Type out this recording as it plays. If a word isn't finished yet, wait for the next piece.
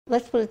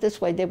let's put it this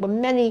way, there were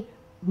many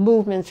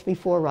movements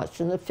before us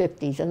in the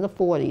 50s and the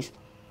 40s,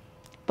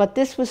 but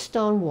this was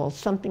Stonewall,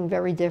 something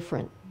very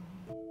different.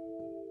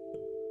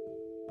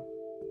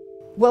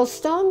 Well,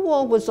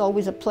 Stonewall was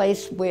always a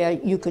place where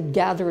you could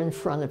gather in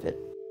front of it.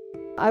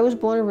 I was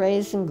born and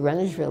raised in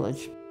Greenwich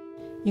Village.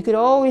 You could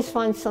always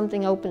find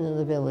something open in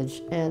the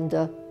village,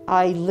 and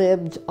I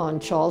lived on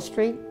Charles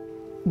Street.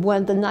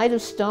 When the night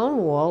of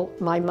Stonewall,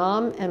 my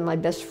mom and my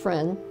best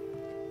friend,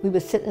 we were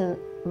sitting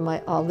in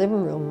our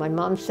living room. My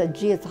mom said,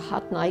 gee, it's a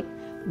hot night.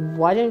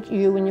 Why don't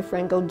you and your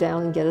friend go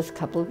down and get us a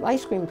couple of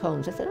ice cream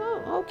cones? I said,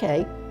 oh,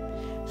 okay.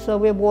 So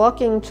we're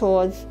walking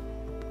towards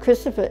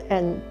Christopher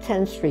and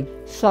 10th Street.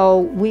 So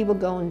we were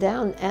going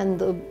down, and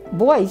the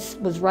Voice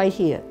was right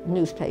here,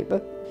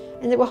 newspaper.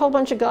 And there were a whole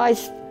bunch of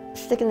guys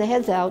sticking their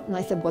heads out, and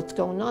I said, what's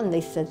going on?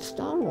 They said,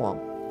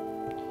 Stonewall.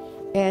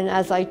 And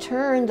as I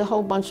turned, a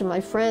whole bunch of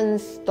my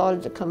friends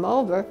started to come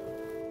over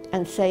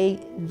and say,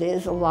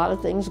 there's a lot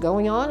of things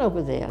going on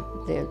over there.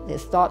 They're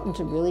starting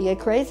to really get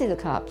crazy, the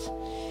cops.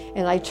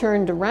 And I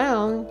turned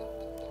around,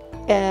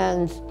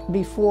 and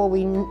before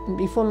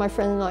my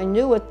friend and I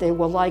knew it, there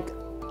were like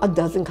a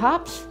dozen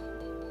cops.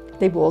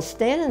 They were all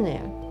standing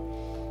there.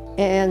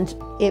 And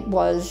it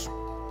was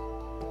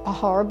a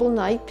horrible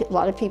night. A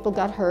lot of people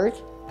got hurt.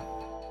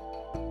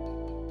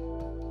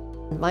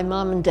 My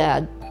mom and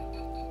dad,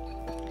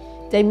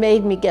 they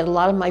made me get a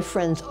lot of my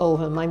friends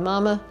over. My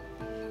mama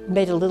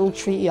made a little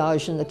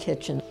triage in the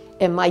kitchen.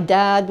 And my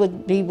dad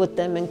would be with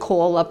them and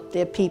call up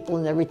their people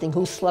and everything,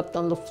 who slept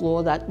on the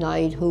floor that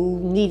night, who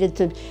needed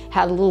to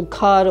have a little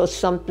cut or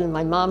something.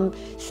 My mom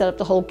set up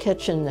the whole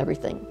kitchen and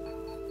everything.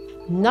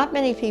 Not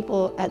many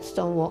people at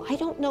Stonewall. I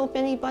don't know if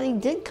anybody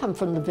did come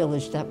from the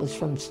village that was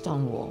from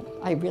Stonewall.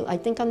 I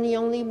think I'm the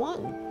only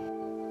one.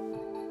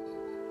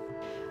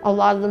 A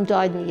lot of them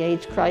died in the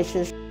AIDS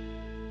crisis.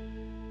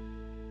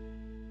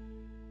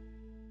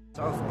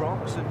 South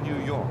Bronx in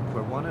New York,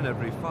 where 1 in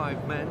every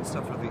 5 men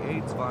suffer the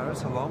AIDS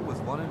virus, along with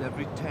 1 in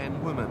every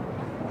 10 women.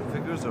 The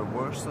figures are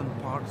worse than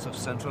parts of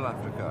Central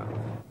Africa.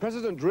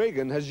 President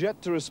Reagan has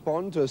yet to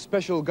respond to a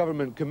special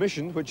government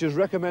commission which is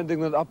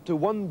recommending that up to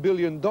 $1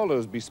 billion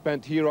be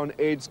spent here on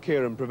AIDS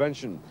care and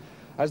prevention.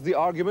 As the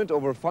argument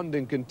over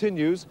funding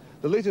continues,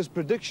 the latest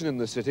prediction in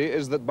the city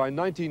is that by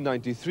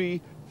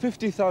 1993,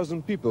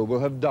 50,000 people will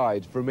have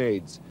died from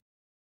AIDS.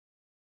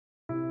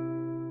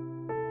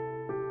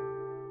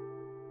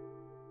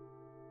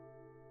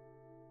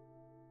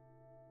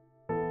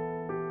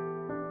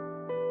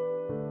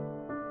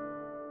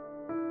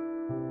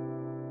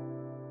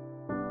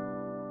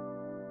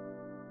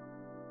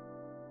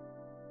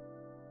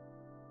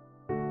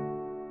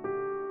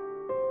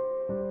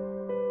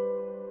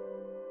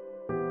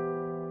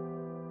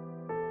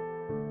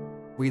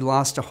 We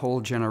lost a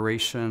whole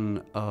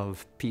generation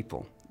of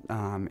people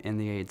in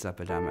the AIDS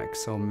epidemic.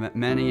 So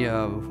many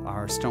of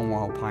our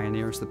Stonewall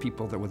pioneers, the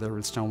people that were there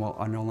at Stonewall,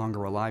 are no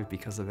longer alive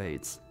because of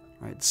AIDS.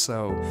 Right?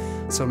 So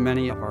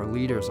many of our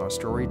leaders, our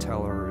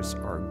storytellers,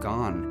 are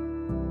gone.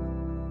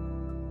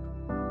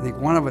 I think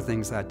one of the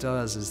things that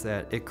does is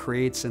that it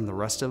creates in the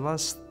rest of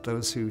us,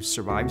 those who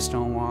survived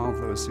Stonewall,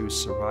 those who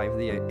survived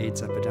the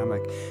AIDS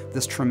epidemic,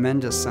 this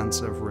tremendous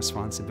sense of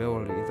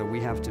responsibility that we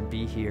have to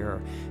be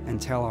here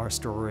and tell our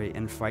story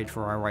and fight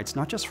for our rights,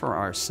 not just for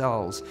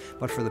ourselves,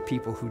 but for the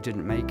people who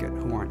didn't make it,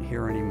 who aren't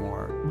here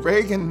anymore.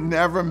 Reagan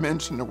never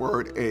mentioned the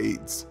word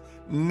AIDS.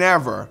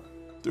 Never.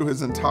 Through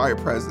his entire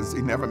presidency,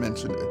 he never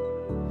mentioned it.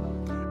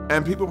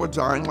 And people were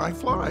dying like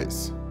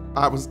flies.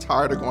 I was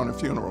tired of going to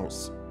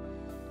funerals.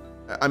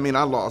 I mean,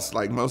 I lost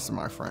like most of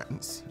my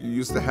friends. You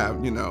used to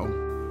have, you know,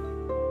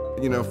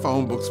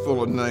 phone books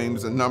full of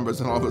names and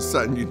numbers, and all of a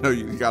sudden, you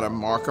gotta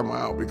mark them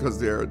out because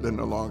they're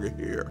no longer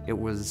here. It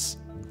was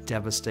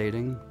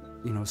devastating.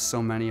 You know,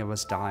 so many of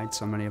us died,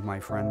 so many of my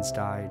friends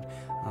died,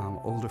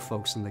 older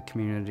folks in the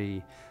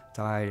community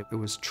died. It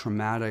was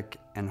traumatic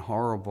and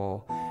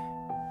horrible.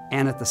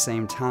 And at the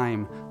same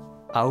time,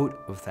 out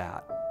of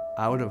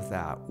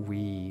that,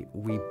 we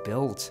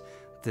built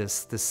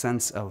this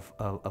sense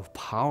of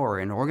power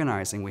and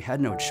organizing. We had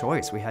no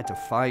choice. We had to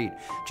fight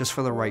just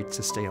for the right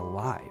to stay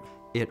alive.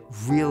 It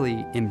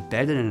really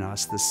embedded in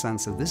us this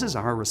sense of this is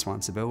our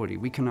responsibility.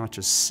 We cannot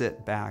just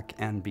sit back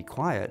and be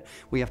quiet.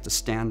 We have to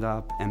stand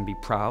up and be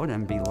proud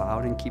and be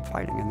loud and keep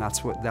fighting, and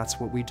that's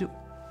what we do.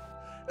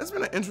 It's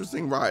been an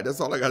interesting ride. That's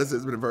all I gotta say.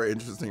 It's been a very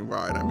interesting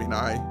ride. I mean,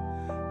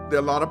 there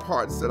are a lot of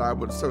parts that I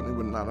certainly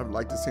would not have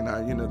liked to see. Now,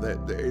 you know,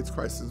 that the AIDS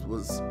crisis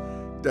was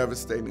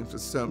devastating for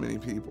so many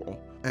people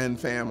and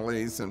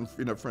families and,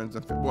 you know, friends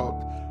and,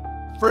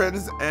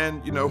 friends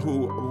and, you know,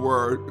 who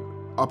were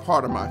a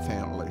part of my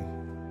family.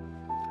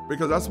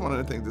 Because that's one of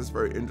the things that's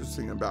very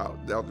interesting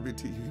about the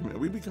LGBTQ community.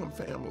 We become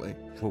family.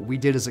 What we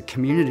did as a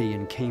community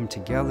and came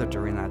together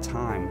during that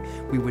time,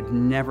 we would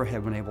never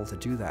have been able to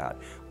do that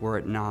were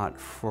it not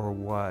for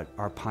what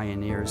our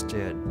pioneers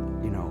did,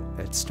 you know,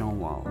 at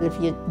Stonewall. If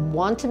you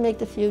want to make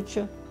the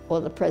future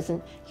or the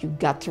present, you've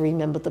got to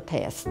remember the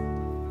past.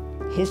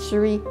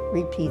 History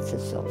repeats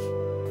itself.